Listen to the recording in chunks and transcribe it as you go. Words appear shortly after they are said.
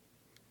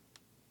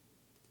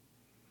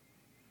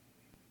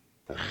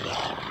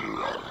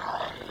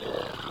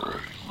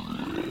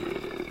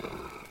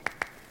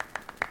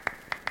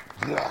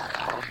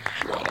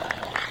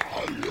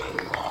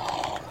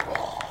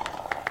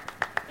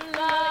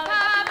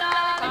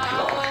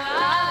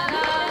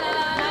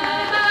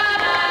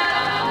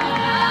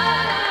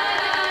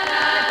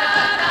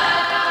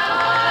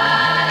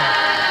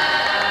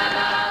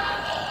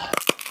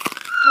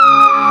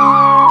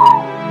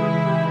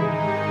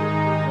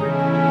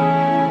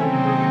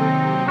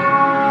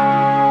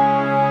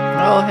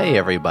Well, hey,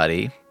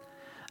 everybody.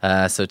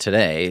 So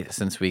today,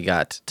 since we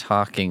got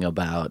talking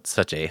about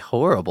such a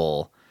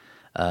horrible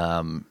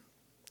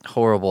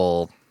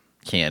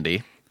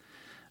candy,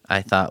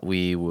 I thought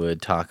we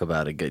would talk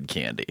about a good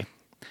candy.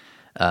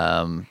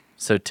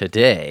 So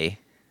today,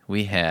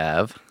 we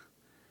have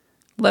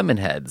lemon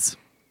heads.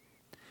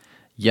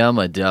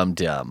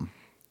 Yum-a-dum-dum.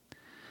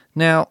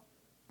 Now,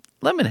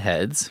 lemon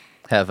heads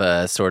have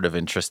a sort of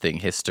interesting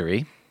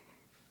history,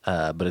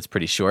 but it's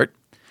pretty short.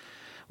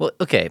 Well,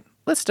 okay,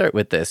 let's start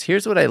with this.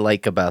 Here's what I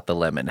like about the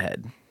lemon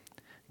head.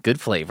 Good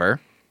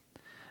flavor.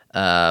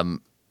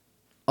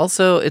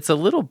 Also, it's a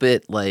little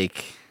bit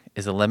like,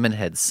 is a lemon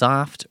head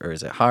soft or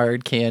is it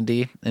hard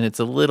candy? And it's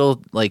a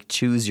little like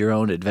choose your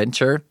own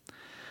adventure,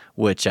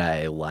 which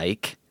I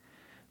like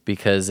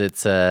because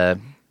it's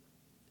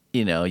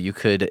you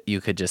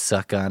could just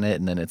suck on it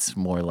and then it's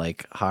more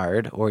like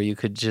hard, or you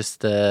could just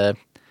kind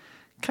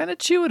of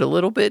chew it a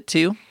little bit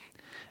too,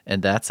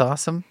 and that's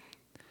awesome.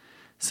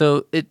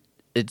 So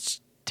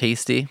it's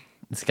tasty.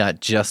 It's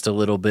got just a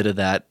little bit of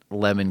that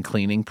lemon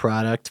cleaning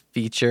product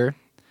feature,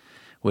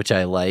 which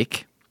I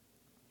like.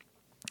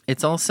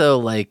 It's also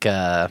like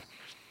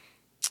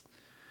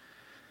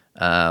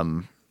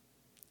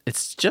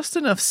it's just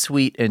enough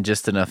sweet and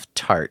just enough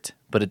tart,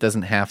 but it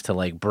doesn't have to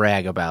like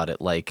brag about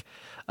it like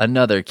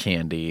another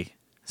candy,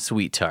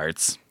 Sweet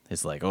Tarts,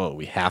 is like, oh,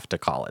 we have to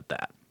call it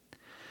that.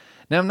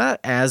 Now, I'm not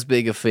as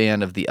big a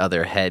fan of the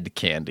other head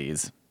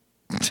candies.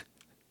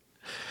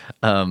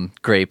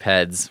 Grape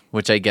heads,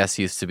 which I guess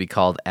used to be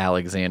called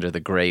Alexander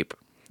the Grape.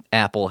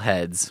 Apple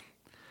heads,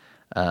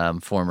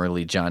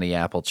 formerly Johnny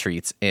Apple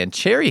Treats. And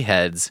cherry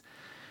heads,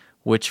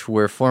 which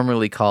were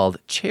formerly called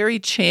Cherry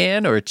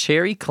Chan or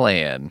Cherry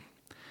Clan.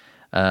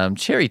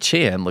 Cherry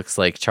Chan looks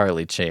like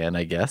Charlie Chan,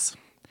 I guess.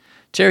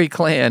 Cherry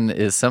Clan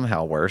is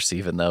somehow worse,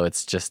 even though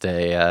it's just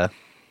a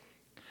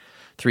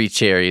 3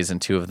 cherries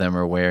and 2 of them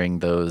are wearing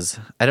those,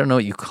 I don't know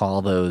what you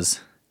call those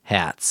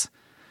hats.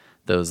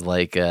 Those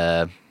like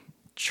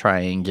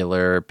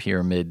triangular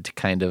pyramid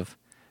kind of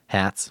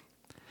hats.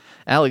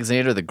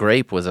 Alexander the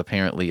Grape was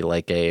apparently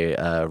like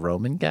a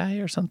Roman guy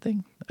or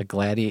something. A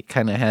gladiator,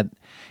 kind of had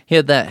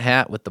that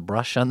hat with the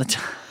brush on the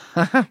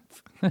top.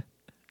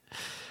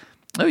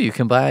 Oh, you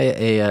can buy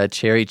a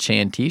Cherry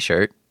Chan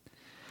t-shirt.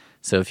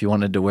 So if you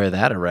wanted to wear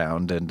that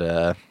around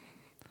and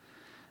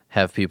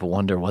have people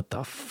wonder what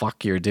the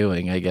fuck you're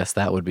doing, I guess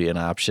that would be an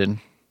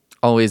option.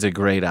 Always a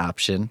great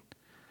option.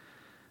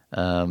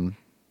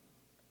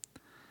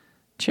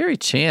 Cherry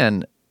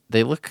Chan,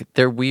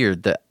 they're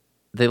weird.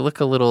 They look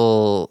a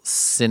little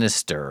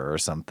sinister or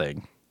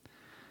something.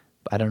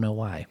 I don't know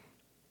why.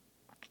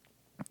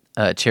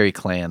 Cherry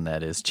Clan,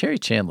 that is. Cherry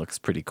Chan looks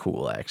pretty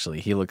cool, actually.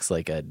 He looks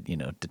like a,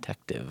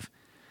 detective.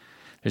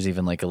 There's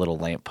even like a little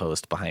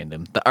lamppost behind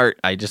him. The art,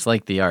 I just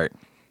like the art.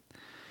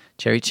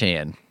 Cherry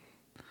Chan.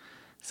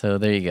 So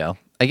there you go.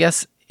 I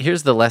guess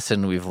here's the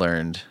lesson we've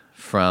learned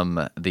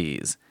from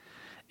these.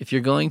 If you're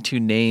going to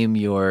name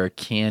your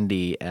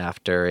candy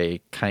after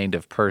a kind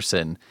of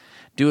person,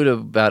 do it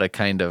about a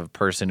kind of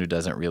person who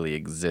doesn't really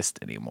exist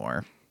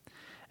anymore.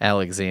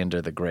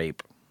 Alexander the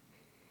Grape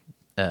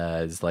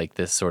is like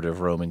this sort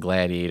of Roman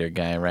gladiator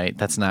guy, right?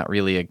 That's not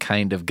really a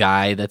kind of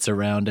guy that's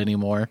around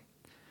anymore.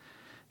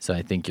 So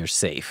I think you're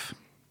safe.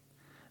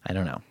 I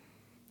don't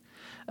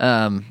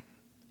know.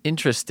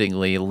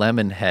 Interestingly,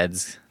 lemon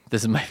heads,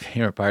 this is my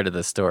favorite part of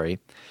the story.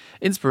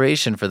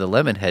 Inspiration for the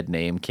Lemonhead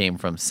name came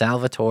from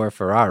Salvatore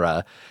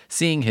Ferrara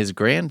seeing his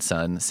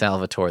grandson,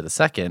 Salvatore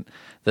II,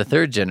 the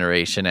 3rd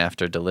generation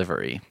after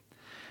delivery.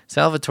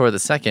 Salvatore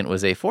II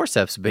was a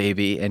forceps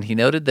baby, and he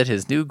noted that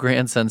his new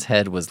grandson's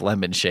head was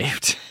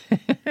lemon-shaped.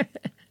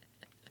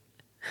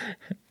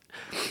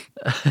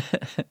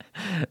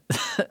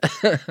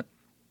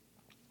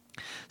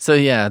 So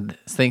yeah,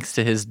 thanks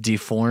to his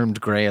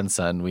deformed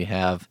grandson, we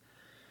have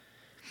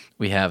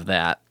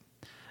that.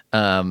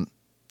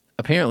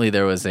 Apparently,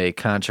 there was a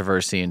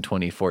controversy in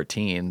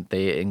 2014.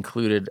 They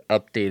included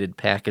updated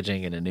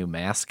packaging and a new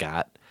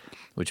mascot,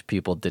 which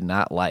people did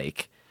not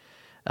like.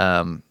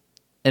 And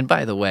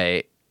by the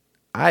way,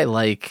 I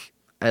like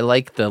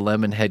the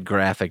lemon head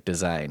graphic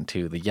design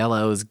too. The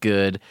yellow is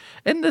good,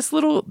 and this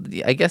little,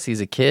 I guess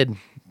he's a kid,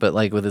 but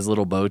like with his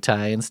little bow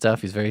tie and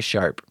stuff, he's very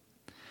sharp.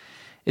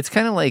 It's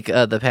kind of like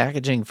the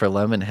packaging for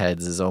lemon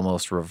heads is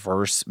almost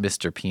reverse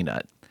Mr.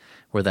 Peanut,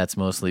 where that's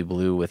mostly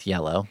blue with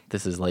yellow.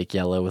 This is like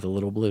yellow with a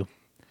little blue.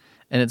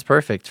 And it's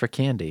perfect for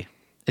candy.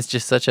 It's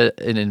just such an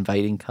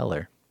inviting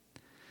color.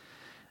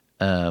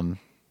 You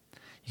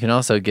can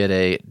also get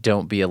a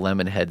 "Don't be a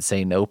lemon head,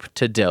 say nope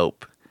to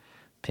dope"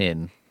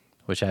 pin,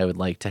 which I would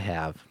like to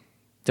have.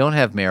 Don't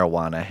have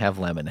marijuana, have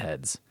lemon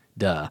heads.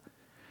 Duh.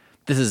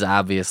 This is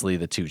obviously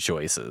the 2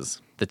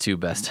 choices, the 2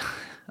 best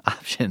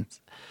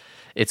options.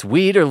 It's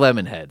weed or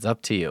lemon heads,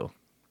 up to you.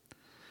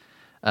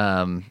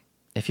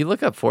 If you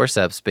look up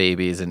forceps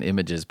babies and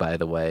images, by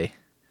the way,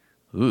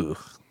 you'll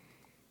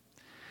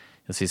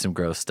see some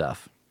gross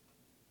stuff.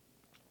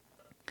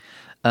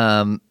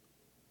 Lemon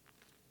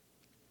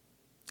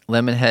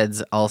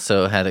heads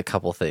also had a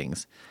couple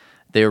things.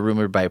 They are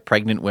rumored by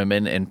pregnant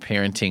women and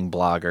parenting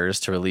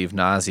bloggers to relieve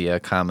nausea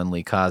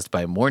commonly caused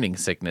by morning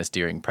sickness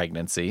during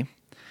pregnancy.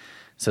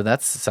 So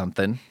that's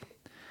something.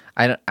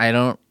 I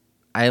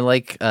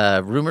like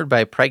rumored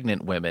by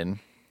pregnant women.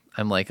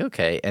 I'm like,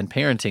 okay. And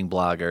parenting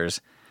bloggers.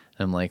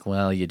 I'm like,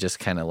 well, you just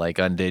kind of like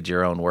undid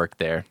your own work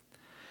there.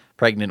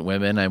 Pregnant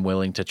women, I'm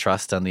willing to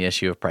trust on the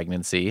issue of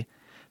pregnancy.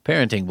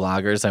 Parenting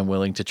bloggers, I'm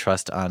willing to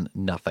trust on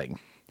nothing.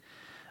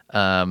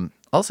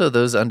 Also,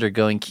 those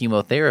undergoing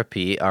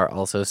chemotherapy are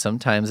also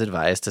sometimes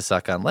advised to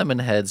suck on lemon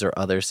heads or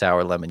other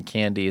sour lemon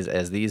candies,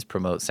 as these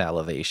promote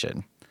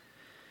salivation.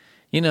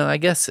 You know, I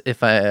guess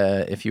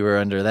if you were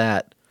under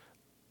that,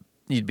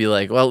 you'd be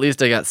like, well, at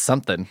least I got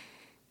something.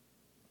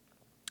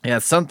 I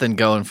got something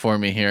going for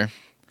me here,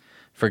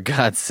 for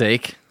God's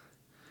sake.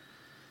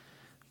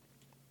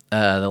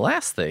 The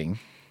last thing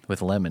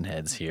with lemon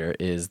heads here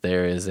is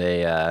there is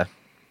a...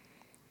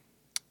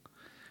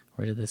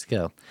 where did this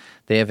go?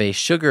 They have a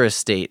sugar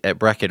estate at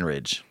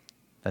Breckenridge.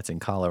 That's in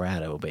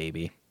Colorado,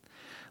 baby.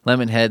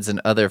 Lemon heads and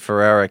other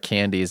Ferrara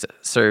candies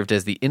served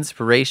as the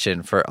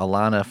inspiration for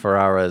Alana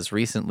Ferrara's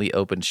recently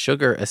opened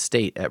sugar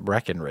estate at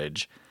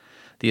Breckenridge.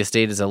 The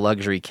estate is a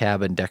luxury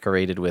cabin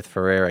decorated with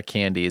Ferrara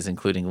candies,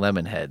 including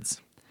lemon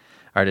heads.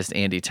 Artist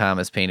Andy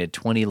Thomas painted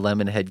 20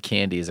 lemon head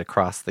candies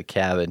across the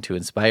cabin to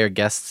inspire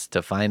guests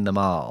to find them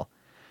all.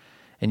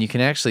 And you can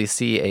actually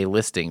see a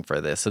listing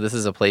for this. So this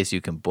is a place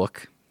you can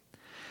book.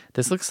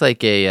 This looks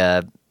like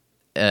a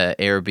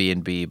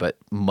Airbnb, but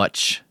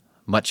much,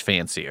 much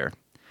fancier.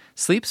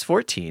 Sleeps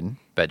 14,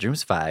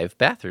 bedrooms 5,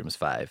 bathrooms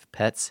 5,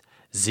 pets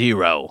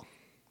 0.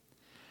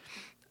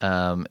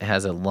 It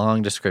has a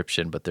long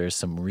description, but there's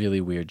some really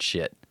weird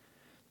shit.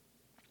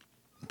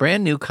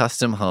 Brand new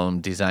custom home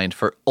designed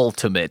for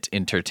ultimate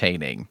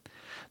entertaining.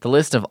 The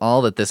list of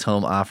all that this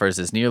home offers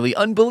is nearly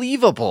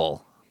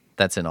unbelievable.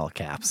 That's in all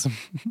caps.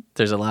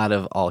 There's a lot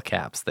of all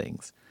caps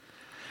things.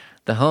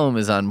 The home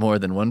is on more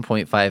than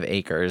 1.5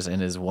 acres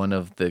and is one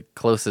of the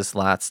closest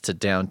lots to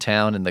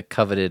downtown in the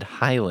coveted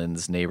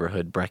Highlands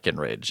neighborhood,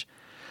 Breckenridge.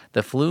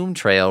 The Flume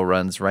Trail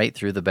runs right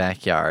through the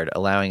backyard,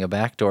 allowing a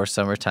backdoor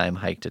summertime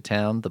hike to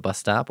town, the bus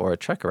stop, or a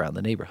trek around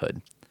the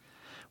neighborhood.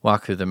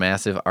 Walk through the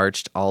massive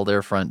arched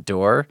alder front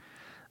door.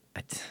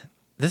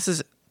 This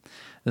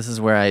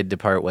is where I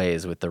depart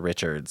ways with the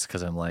Richards,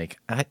 because I'm like,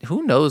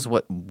 who knows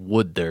what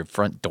wood their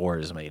front door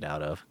is made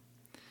out of?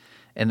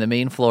 And the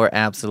main floor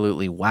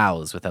absolutely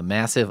wows with a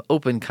massive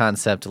open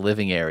concept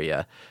living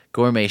area,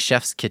 gourmet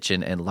chef's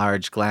kitchen, and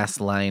large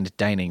glass-lined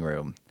dining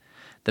room.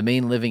 The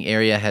main living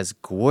area has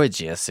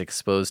gorgeous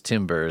exposed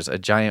timbers, a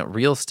giant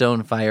real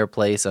stone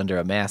fireplace under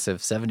a massive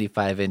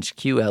 75-inch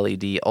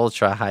QLED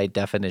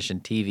ultra-high-definition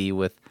TV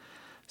with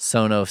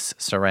Sonos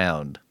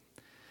surround.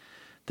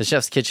 The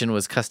chef's kitchen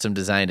was custom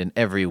designed in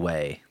every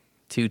way.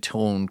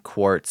 Two-tone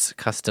quartz,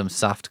 custom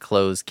soft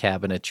close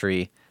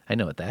cabinetry. I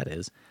know what that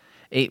is.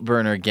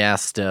 8-burner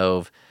gas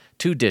stove,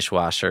 2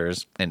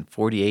 dishwashers, and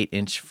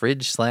 48-inch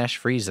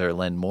fridge/freezer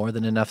lend more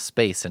than enough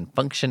space and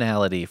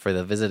functionality for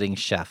the visiting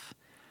chef.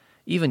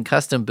 Even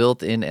custom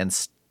built-in and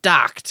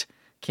stocked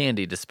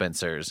candy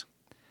dispensers.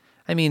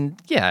 I mean,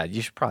 yeah,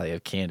 you should probably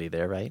have candy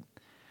there, right?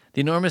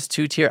 The enormous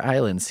 2-tier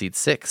island seats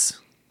 6.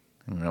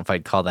 I don't know if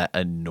I'd call that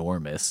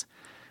enormous.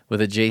 With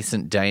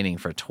adjacent dining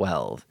for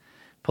 12.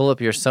 Pull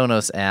up your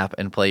Sonos app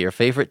and play your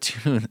favorite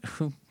tune.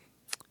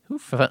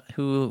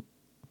 Who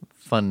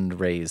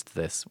fundraised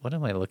this? What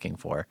am I looking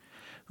for?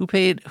 Who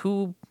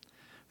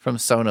from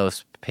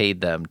Sonos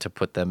paid them to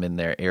put them in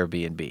their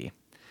Airbnb?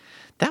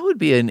 That would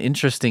be an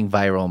interesting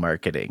viral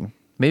marketing.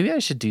 Maybe I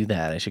should do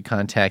that. I should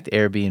contact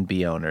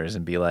Airbnb owners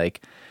and be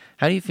like,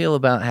 how do you feel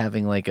about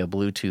having like a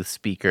Bluetooth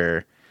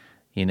speaker,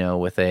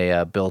 with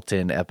a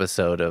built-in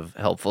episode of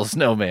Helpful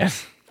Snowman?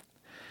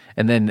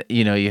 And then,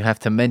 you have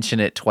to mention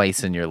it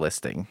twice in your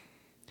listing.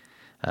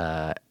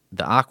 The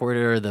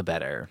awkwarder, the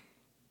better.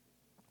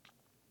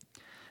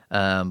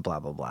 Blah, blah,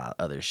 blah,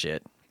 other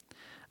shit.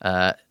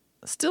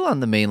 Still on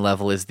the main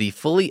level is the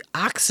fully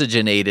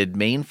oxygenated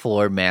main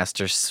floor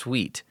master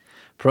suite.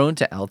 Prone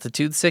to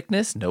altitude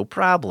sickness? No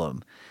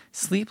problem.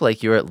 Sleep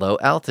like you're at low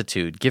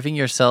altitude, giving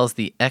your cells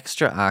the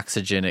extra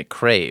oxygen it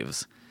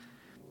craves.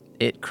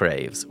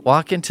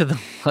 Walk into the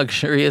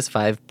luxurious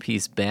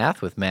 5-piece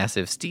bath with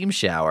massive steam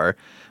shower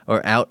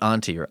or out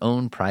onto your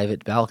own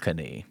private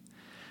balcony.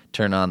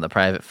 Turn on the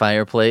private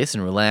fireplace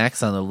and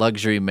relax on the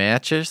luxury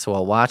mattress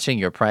while watching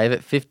your private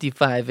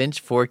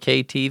 55-inch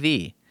 4K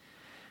TV.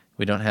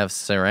 We don't have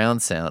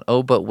surround sound.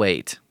 Oh, but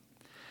wait.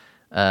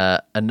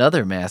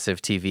 Another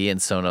massive TV and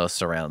Sonos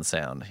surround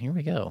sound. Here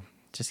we go.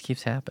 Just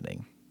keeps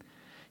happening.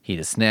 Heat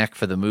a snack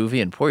for the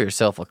movie and pour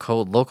yourself a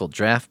cold local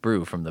draft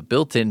brew from the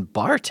built-in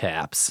bar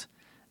taps! !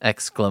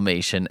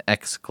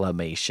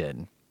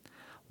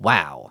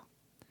 Wow.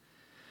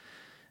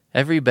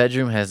 Every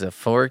bedroom has a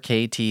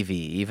 4K TV,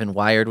 even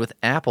wired with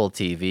Apple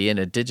TV and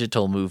a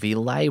digital movie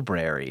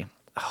library.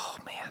 Oh,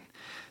 man.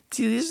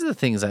 See, these are the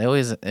things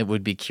I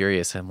would be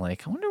curious. I'm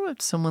like, I wonder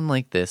what someone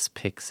like this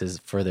picks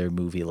for their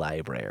movie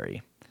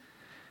library.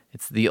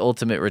 It's the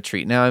ultimate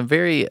retreat. Now, I'm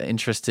very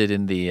interested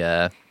in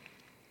the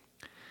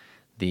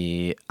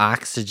The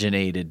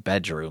oxygenated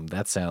bedroom.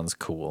 That sounds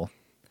cool.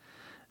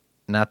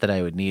 Not that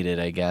I would need it,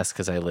 I guess,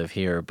 because I live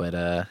here, but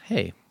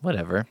hey,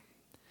 whatever.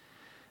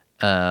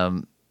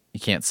 You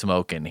can't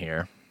smoke in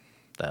here,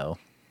 though.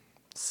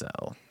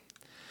 So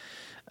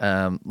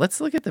let's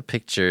look at the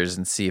pictures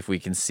and see if we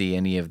can see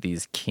any of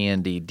these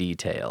candy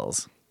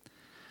details.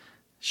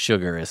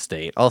 Sugar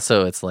Estate.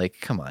 Also, it's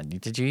like, come on,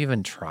 did you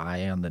even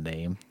try on the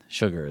name?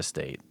 Sugar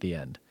Estate, the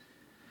end.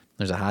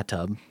 There's a hot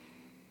tub.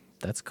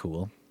 That's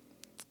cool.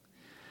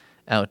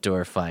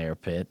 Outdoor fire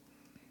pit.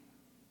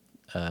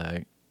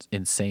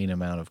 Insane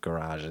amount of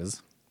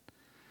garages.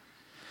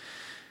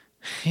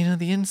 You know,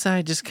 the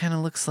inside just kind of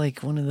looks like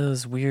one of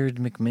those weird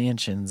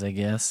McMansions, I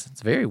guess.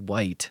 It's very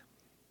white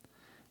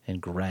and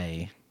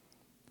gray.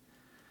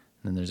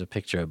 And then there's a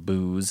picture of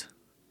booze.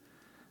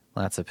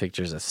 Lots of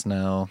pictures of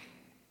snow.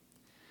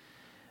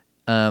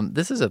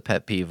 This is a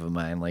pet peeve of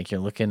mine. Like, you're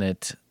looking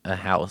at a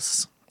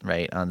house,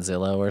 right, on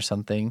Zillow or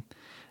something.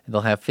 And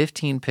they'll have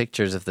 15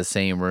 pictures of the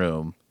same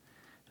room.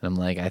 And I'm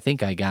like, I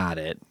think I got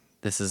it.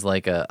 This is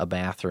like a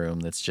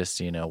bathroom that's just,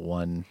 you know,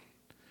 one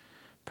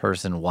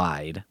person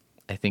wide.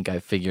 I think I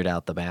figured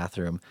out the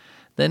bathroom.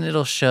 Then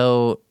it'll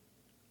show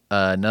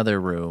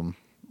another room,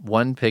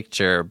 one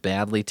picture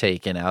badly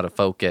taken out of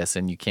focus,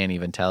 and you can't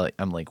even tell it.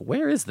 I'm like,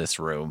 where is this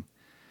room?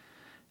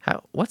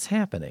 What's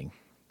happening?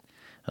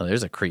 Oh,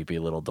 there's a creepy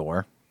little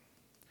door.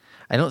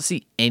 I don't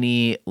see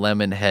any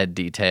lemon head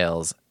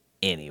details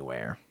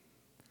anywhere.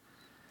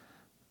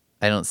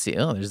 I don't see,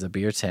 oh, there's a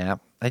beer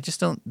tap. I just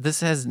don't,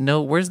 this has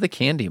no, where's the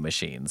candy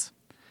machines?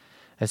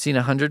 I've seen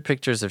 100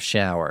 pictures of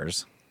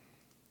showers.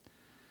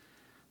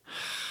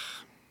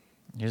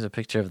 Here's a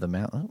picture of the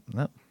mountain. Oh,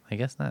 no, I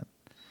guess not.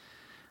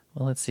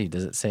 Well, let's see.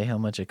 Does it say how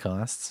much it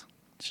costs?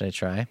 Should I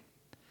try?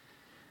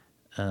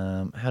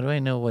 How do I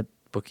know what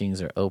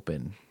bookings are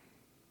open?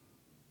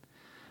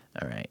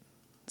 All right.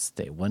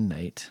 Stay one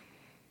night.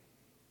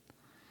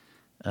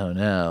 Oh,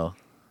 no.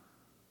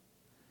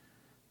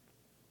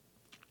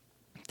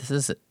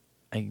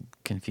 I'm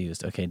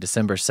confused. Okay,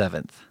 December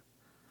 7th.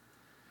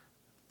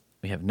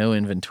 We have no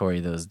inventory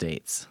those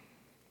dates.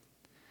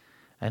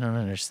 I don't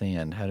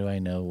understand. How do I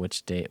know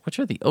which day? Which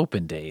are the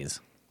open days?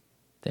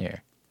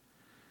 There.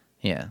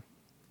 Yeah.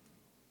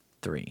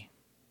 3.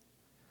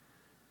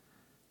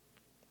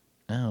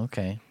 Oh,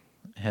 okay.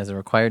 It has a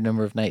required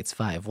number of nights,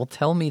 5. Well,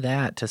 tell me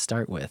that to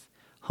start with.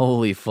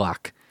 Holy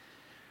fuck.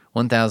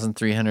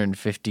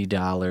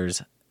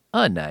 $1,350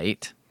 a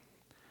night.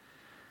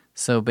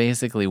 So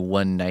basically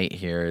one night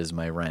here is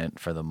my rent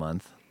for the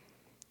month.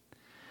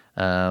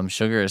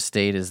 Sugar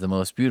Estate is the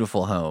most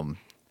beautiful home.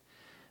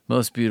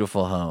 Most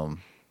beautiful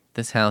home.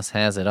 This house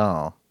has it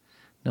all.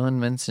 No one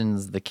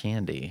mentions the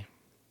candy.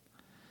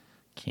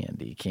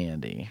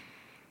 Candy.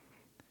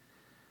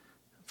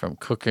 From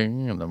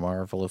cooking in the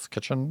marvelous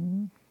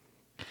kitchen.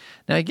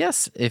 Now, I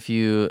guess if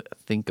you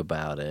think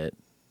about it,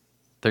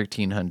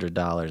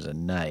 $1,300 a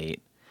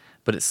night,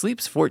 but it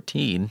sleeps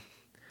 14.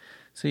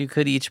 So you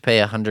could each pay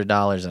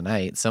 $100 a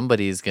night.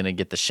 Somebody's going to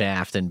get the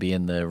shaft and be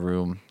in the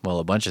room. Well,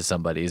 a bunch of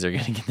somebodies are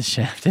going to get the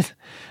shaft and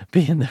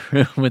be in the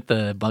room with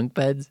the bunk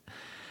beds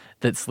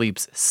that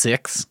sleeps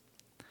 6.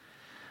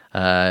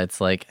 It's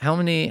like, how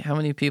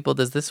many people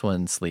does this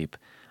one sleep?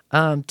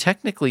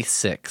 Technically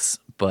 6,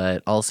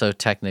 but also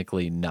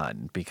technically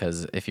none,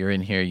 because if you're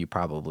in here, you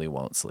probably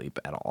won't sleep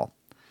at all.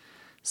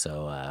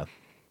 So,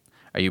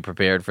 are you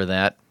prepared for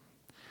that?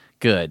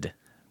 Good,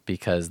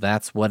 because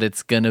that's what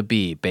it's going to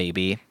be,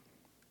 baby.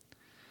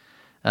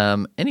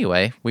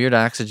 Anyway, weird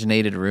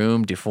oxygenated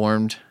room,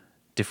 deformed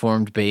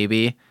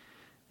baby,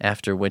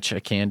 after which a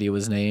candy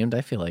was named.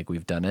 I feel like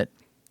we've done it.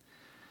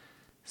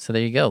 So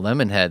there you go.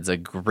 Lemonhead's a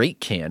great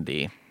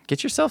candy.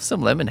 Get yourself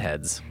some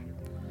Lemonheads.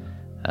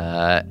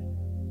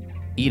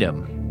 Eat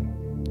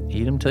them.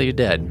 Eat them till you're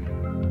dead.